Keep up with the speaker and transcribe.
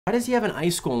Why does he have an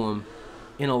Ice Golem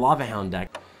in a Lava Hound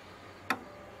deck?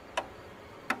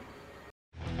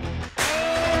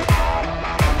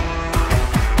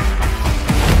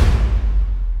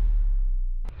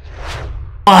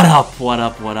 What up, what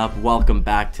up, what up? Welcome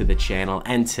back to the channel,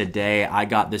 and today I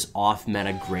got this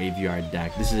off-meta graveyard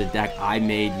deck. This is a deck I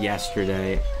made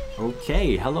yesterday.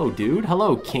 Okay, hello dude.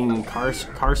 Hello King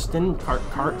Karsten.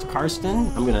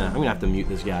 I'm gonna have to mute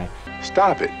this guy.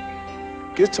 Stop it.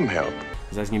 Get some help.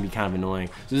 That's gonna be kind of annoying.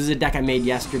 So this is a deck I made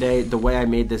yesterday. The way I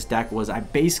made this deck was I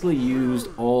basically used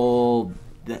all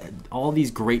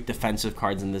these great defensive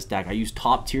cards in this deck. I used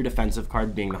top tier defensive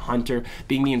cards, being the Hunter,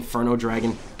 being the Inferno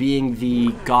Dragon, being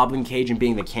the Goblin Cage, and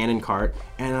being the Cannon Cart.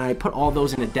 And I put all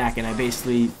those in a deck, and I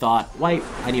basically thought, white,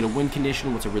 I need a win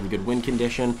condition. What's a really good win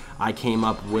condition? I came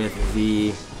up with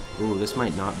the... Ooh, this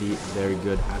might not be very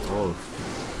good at all.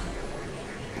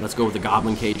 Let's go with the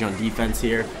Goblin Cage on defense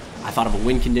here. I thought of a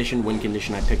win condition. Win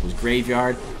condition I picked was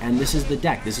Graveyard, and this is the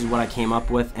deck. This is what I came up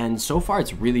with, and so far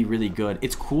it's really, really good.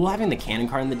 It's cool having the Cannon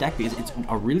Card in the deck because it's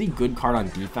a really good card on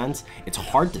defense. It's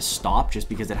hard to stop just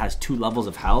because it has 2 levels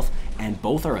of health, and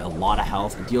both are a lot of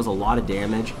health. It deals a lot of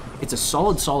damage. It's a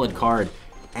solid card,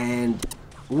 and...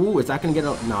 Ooh, is that going to get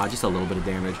a... Nah, just a little bit of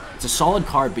damage. It's a solid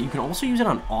card, but you can also use it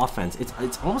on offense.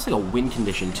 It's almost like a win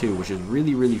condition, too, which is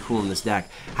really, really cool in this deck.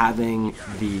 Having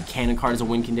the Cannon Card as a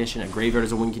win condition, a Graveyard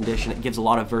as a win condition, it gives a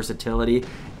lot of versatility,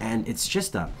 and it's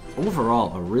just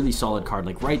overall, a really solid card.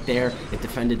 Like, right there, it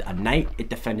defended a Knight, it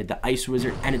defended the Ice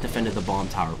Wizard, and it defended the Bomb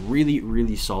Tower. Really,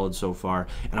 really solid so far,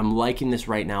 and I'm liking this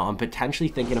right now. I'm potentially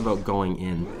thinking about going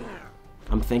in.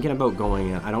 I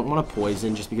don't want to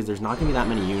poison just because there's not going to be that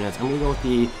many units. I'm going to go with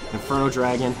the Inferno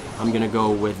Dragon. I'm going to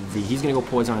go with the... He's going to go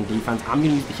poison on defense. I'm going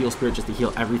to use the Heal Spirit just to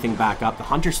heal everything back up. The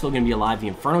Hunter's still going to be alive. The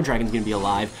Inferno Dragon's going to be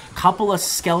alive. Couple of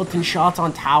skeleton shots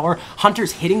on tower.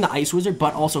 Hunter's hitting the Ice Wizard,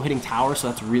 but also hitting tower, so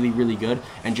that's really, really good.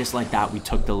 And just like that, we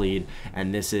took the lead.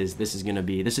 And this is going to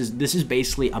be... This is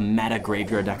basically a meta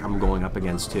graveyard deck I'm going up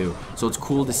against, too. So it's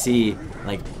cool to see,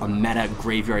 like, a meta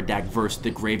graveyard deck versus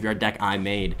the graveyard deck I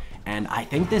made. And I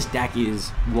think this deck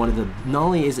is one of the, not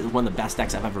only is it one of the best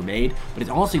decks I've ever made, but it's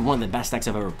honestly one of the best decks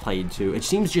I've ever played too. It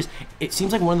seems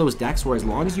like one of those decks where as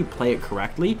long as you play it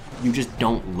correctly, you just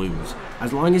don't lose.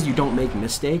 As long as you don't make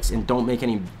mistakes and don't make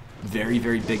any very,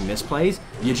 very big misplays,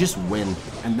 you just win.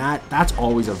 And that's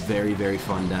always a very, very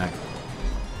fun deck.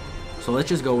 So let's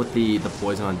just go with the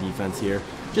poison on defense here.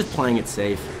 Just playing it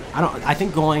safe. I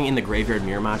think going in the Graveyard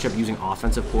Mirror matchup using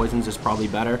offensive poisons is probably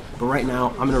better. But right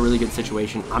now, I'm in a really good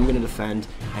situation. I'm going to defend,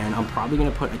 and I'm probably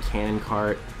going to put a Cannon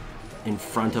Cart in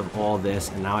front of all this,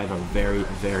 and now I have a very,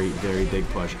 very, very big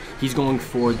push. He's going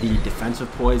for the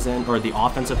defensive poison, or the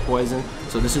offensive poison,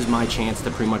 so this is my chance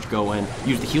to pretty much go in,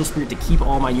 use the Heal Spirit to keep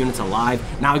all my units alive.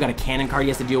 Now I got a Cannon Card he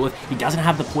has to deal with. He doesn't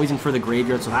have the poison for the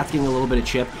Graveyard, so that's getting a little bit of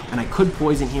chip, and I could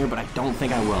poison here, but I don't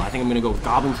think I will. I think I'm going to go with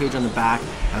Goblin Cage on the back,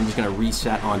 and I'm just going to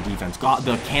reset on defense.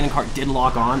 The Cannon Cart did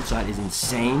lock on, so that is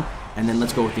insane. And then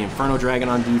let's go with the Inferno Dragon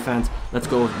on defense. Let's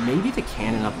go with maybe the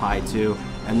Cannon up high too.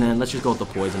 And then let's just go with the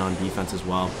Poison on defense as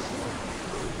well.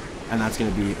 And that's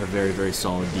going to be a very, very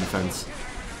solid defense.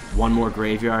 One more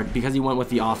Graveyard. Because he went with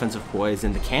the offensive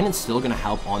Poison, the Cannon's still going to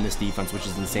help on this defense, which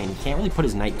is insane. He can't really put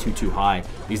his Knight too high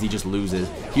because he just loses.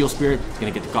 Heal Spirit is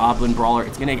going to get the Goblin Brawler.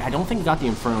 I don't think he got the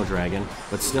Inferno Dragon,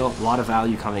 but still a lot of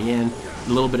value coming in. A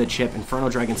little bit of chip. Inferno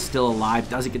Dragon's still alive.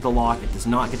 Does it get the lock? It does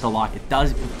not get the lock. It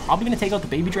does. It's probably going to take out the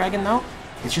Baby Dragon, though.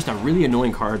 It's just a really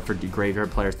annoying card for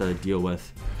graveyard players to deal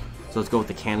with. So let's go with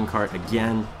the Cannon Cart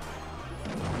again.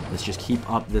 Let's just keep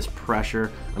up this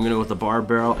pressure. I'm going to go with the Bar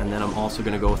Barrel, and then I'm also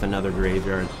going to go with another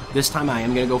Graveyard. This time I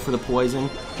am going to go for the Poison,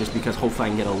 just because hopefully I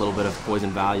can get a little bit of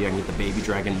Poison value. I can get the Baby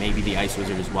Dragon, maybe the Ice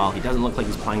Wizard as well. He doesn't look like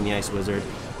he's playing the Ice Wizard.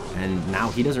 And now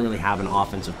he doesn't really have an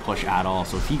offensive push at all.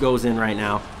 So if he goes in right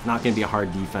now, it's not going to be a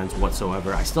hard defense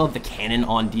whatsoever. I still have the Cannon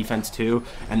on defense too.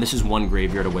 And this is one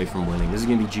Graveyard away from winning. This is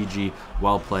going to be GG.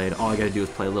 Well played. All I got to do is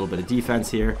play a little bit of defense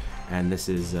here. And this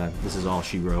is all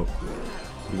she wrote.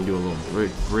 We can do a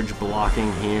little bridge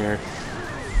blocking here.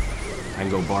 I can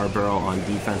go Bar Barrel on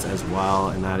defense as well.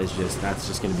 And that's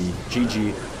just going to be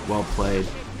GG. Well played.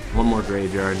 One more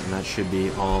Graveyard, and that should be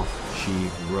all she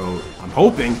wrote. I'm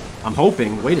hoping.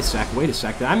 Wait a sec.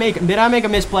 Did I make a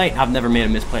misplay? I've never made a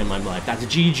misplay in my life. That's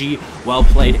GG, well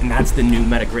played, and that's the new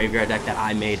meta graveyard deck that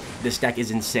I made. This deck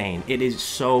is insane. It is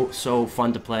so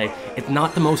fun to play. It's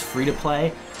not the most free to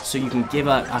play, so you can give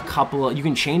you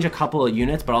can change a couple of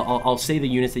units, but I'll say the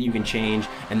units that you can change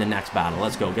in the next battle.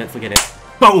 Let's go. Let's look at it.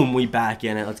 Boom, we back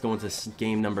in it. Let's go into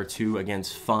game number 2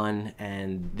 against Fun.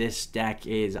 And this deck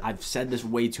is, I've said this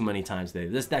way too many times today,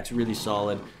 this deck's really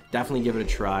solid. definitely give it a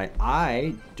try.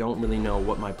 I don't really know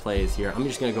what my play is here. I'm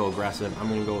just going to go aggressive. I'm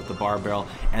going to go with the bar barrel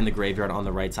and the graveyard on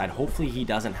the right side. Hopefully he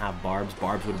doesn't have barbs.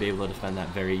 Barbs would be able to defend that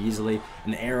very easily.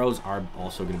 And the arrows are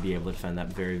also going to be able to defend that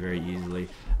very, very easily.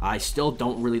 I still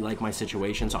don't really like my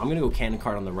situation, so I'm going to go Canon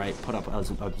Cart on the right, put up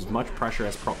as much pressure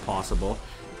as possible.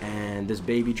 And this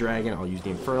baby dragon, I'll use the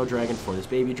Inferno Dragon for this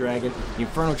baby dragon. The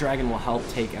Inferno Dragon will help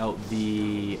take out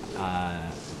the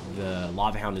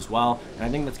Lava Hound as well, and I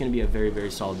think that's going to be a very, very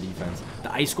solid defense.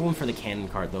 The Ice Golem for the Canon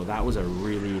Cart, though, that was a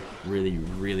really, really,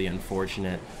 really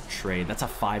unfortunate trade. That's a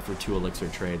 5 for 2 elixir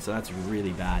trade, so that's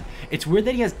really bad. It's weird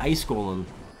that he has Ice Golem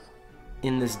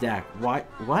in this deck. Why?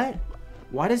 What?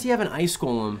 Why does he have an Ice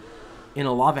Golem in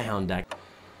a Lava Hound deck?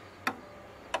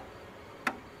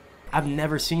 I've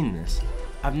never seen this.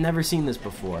 I've never seen this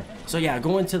before. So yeah,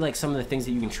 go into like some of the things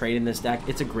that you can trade in this deck.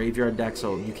 It's a graveyard deck,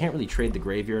 so you can't really trade the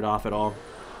graveyard off at all.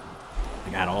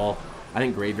 Like at all. I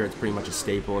think graveyard's pretty much a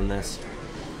staple in this.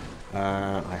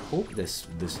 I hope this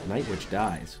Night Witch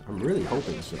dies. I'm really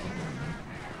hoping so.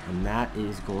 And that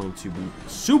is going to be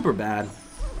super bad.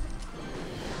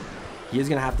 He is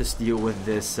going to have to steal with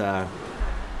this. The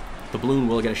balloon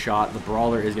will get a shot. The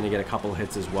brawler is going to get a couple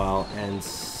hits as well. And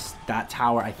that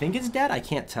tower, I think, is dead. I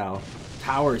can't tell.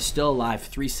 Tower is still alive.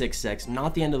 366.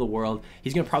 Not the end of the world.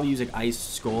 He's going to probably use like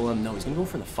Ice Golem. No, he's going to go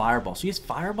for the Fireball. So he has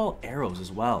Fireball arrows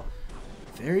as well.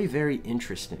 Very, very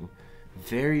interesting.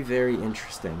 Very, very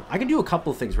interesting. I can do a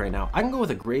couple of things right now. I can go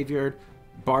with a Graveyard,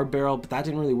 Barb Barrel, but that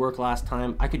didn't really work last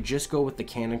time. I could just go with the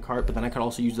Cannon Cart, but then I could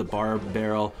also use the Barb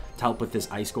Barrel to help with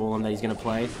this Ice Golem that he's going to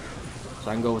play. So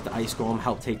I can go with the Ice Golem,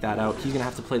 help take that out. He's going to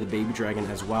have to play the Baby Dragon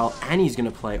as well, and he's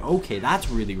going to play... Okay, that's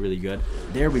really, really good.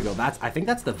 There we go. I think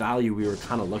that's the value we were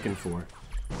kind of looking for.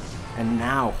 And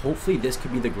now, hopefully this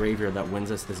could be the Graveyard that wins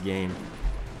us this game.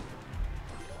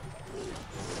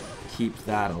 Keep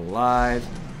that alive.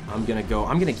 I'm gonna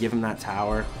give him that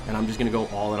tower, and I'm just gonna go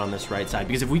all in on this right side,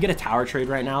 because if we get a tower trade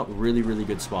right now, really, really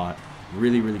good spot.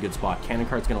 Really, really good spot. Cannon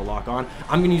Cart's gonna lock on.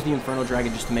 I'm gonna use the Inferno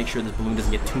Dragon just to make sure this balloon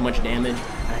doesn't get too much damage.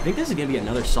 And I think this is gonna be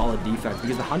another solid defense,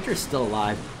 because the Hunter is still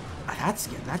alive.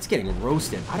 That's getting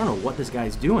roasted. I don't know what this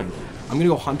guy's doing. I'm gonna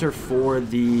go Hunter for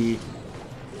the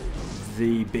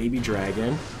Baby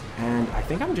Dragon, and I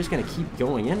think I'm just gonna keep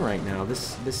going in right now.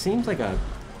 This seems like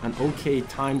an okay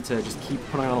time to just keep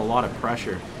putting on a lot of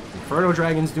pressure. Inferno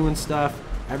Dragon's doing stuff,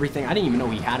 everything. I didn't even know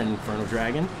he had an Inferno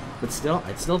Dragon, but still,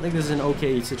 I still think this is an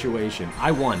okay situation.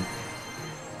 I won.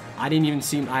 I didn't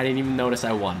even notice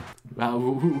I won.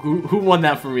 Who won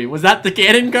that for me? Was that the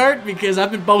Canon Cart? Because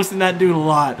I've been boasting that dude a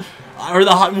lot. Or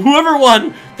whoever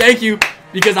won, thank you.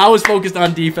 Because I was focused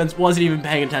on defense, wasn't even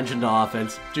paying attention to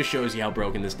offense. Just shows you how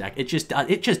broken this deck. It just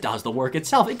does the work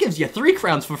itself. It gives you 3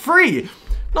 crowns for free.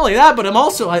 Not only that, but I'm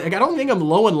also, I don't think I'm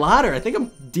low in ladder. I think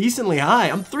I'm decently high.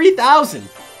 I'm 3,000.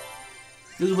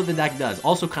 This is what the deck does.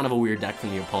 Also kind of a weird deck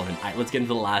from the opponent. All right, let's get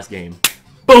into the last game.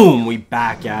 Boom, we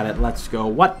back at it. Let's go.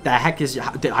 What the heck is,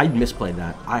 I misplayed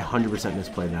that. I 100%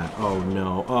 misplayed that. Oh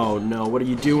no, what are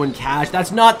you doing, Cash?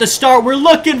 That's not the start we're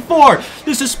looking for.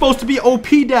 This is supposed to be OP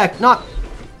deck, not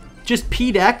just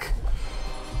P deck.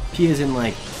 P is in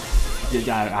like,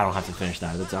 I don't have to finish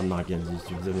that. I'm not gonna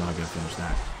finish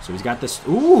that. So he's got this.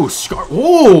 Ooh, Scar.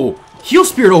 Whoa! Heal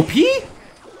Spirit OP?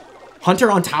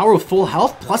 Hunter on tower with full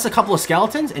health, plus a couple of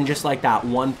skeletons, and just like that,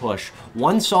 one push.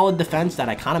 One solid defense that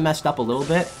I kind of messed up a little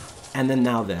bit, and then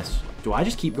now this. Do I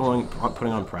just keep putting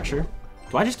on pressure?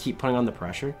 Do I just keep putting on the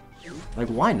pressure? Like,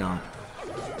 why not?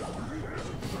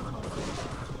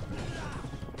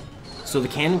 So the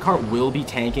Cannon Cart will be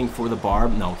tanking for the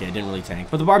Barb. No, okay, it didn't really tank.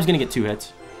 But the Barb's going to get 2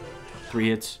 hits. 3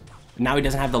 hits. Now he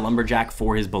doesn't have the Lumberjack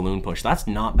for his balloon push. That's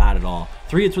not bad at all.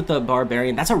 3 hits with the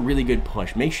Barbarian. That's a really good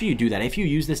push. Make sure you do that. If you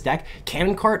use this deck,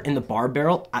 Cannon Cart and the Barb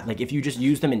Barrel, like if you just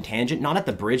use them in tangent, not at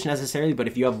the bridge necessarily, but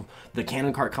if you have the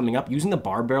Cannon Cart coming up, using the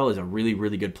Barb Barrel is a really,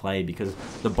 really good play, because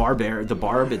the Barb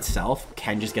itself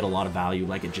can just get a lot of value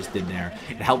like it just did there.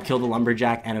 It helped kill the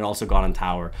Lumberjack, and it also got on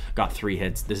tower. Got 3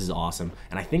 hits. This is awesome.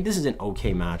 And I think this is an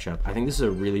okay matchup. I think this is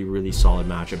a really, really solid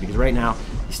matchup, because right now,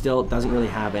 he still doesn't really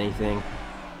have anything.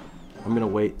 I'm gonna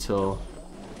wait till...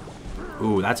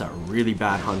 Ooh, that's a really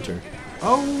bad Hunter.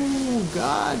 Oh,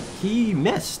 God. He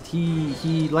missed.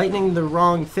 He lightning the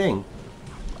wrong thing.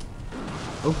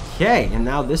 Okay, and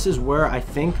now this is where I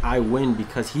think I win,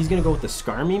 because he's gonna go with the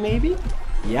Skarmy, maybe?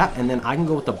 Yeah, and then I can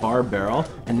go with the Barb Barrel,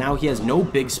 and now he has no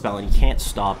big spell, and he can't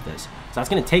stop this. So that's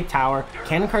gonna take tower.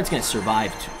 Cannon Cart's gonna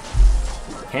survive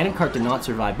Canon Cart did not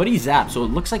survive, but he zapped, so it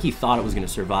looks like he thought it was going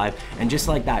to survive. And just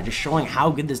like that, just showing how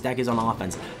good this deck is on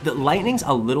offense. The lightning's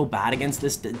a little bad against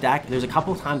this deck. There's a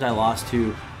couple of times I lost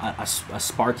to a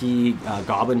Sparky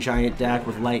Goblin Giant deck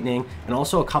with lightning, and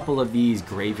also a couple of these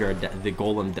graveyard, the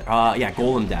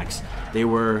Golem decks. They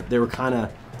were kind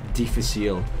of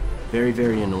difficile, very,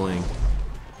 very annoying.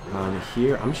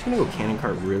 Here, I'm just going to go Canon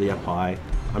Cart really up high.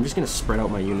 I'm just going to spread out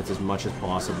my units as much as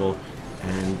possible,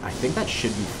 and I think that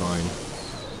should be fine.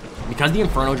 Because the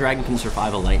Inferno Dragon can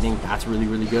survive a lightning, that's really,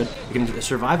 really good. It can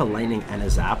survive a lightning and a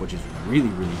zap, which is really,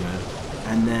 really good.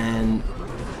 And then,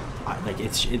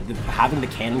 having the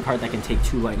Cannon Cart that can take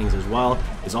 2 lightnings as well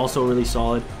is also really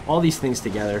solid. All these things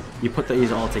together, you put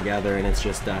these all together, and it's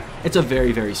just, it's a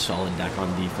very, very solid deck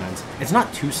on defense. It's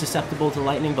not too susceptible to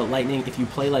lightning, but lightning, if you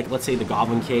play, like, let's say the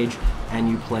Goblin Cage, and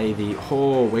you play the,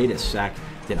 oh, wait a sec,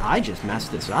 did I just mess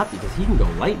this up? Because he can go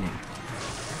lightning.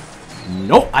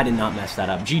 Nope, I did not mess that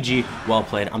up. GG, well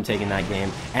played. I'm taking that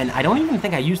game. And I don't even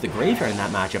think I used the graveyard in that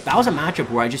matchup. That was a matchup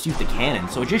where I just used the cannon.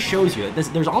 So it just shows you that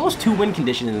there's almost 2 win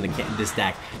conditions in this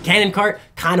deck. Cannon Cart,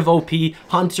 kind of OP.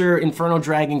 Hunter, Inferno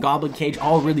Dragon, Goblin Cage,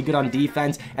 all really good on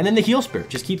defense. And then the Heal Spirit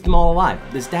just keeps them all alive.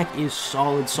 This deck is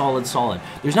solid, solid, solid.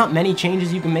 There's not many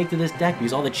changes you can make to this deck,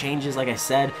 because all the changes, like I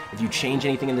said, if you change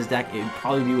anything in this deck, it would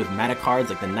probably be with meta cards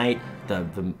like the Knight,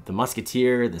 the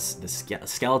Musketeer, the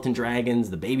Skeleton Dragons,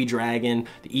 the Baby Dragon,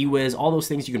 the Ewiz, all those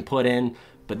things you can put in.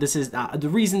 But this is the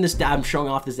reason I'm showing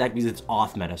off this deck, because it's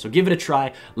off meta. So give it a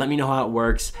try. Let me know how it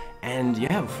works. And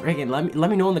yeah, friggin', let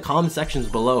me know in the comment sections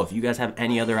below if you guys have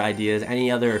any other ideas, any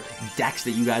other decks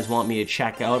that you guys want me to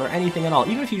check out, or anything at all.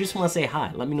 Even if you just want to say hi,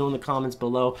 let me know in the comments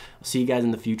below. I'll see you guys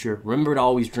in the future. Remember to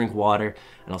always drink water,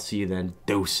 and I'll see you then.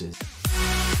 Doses.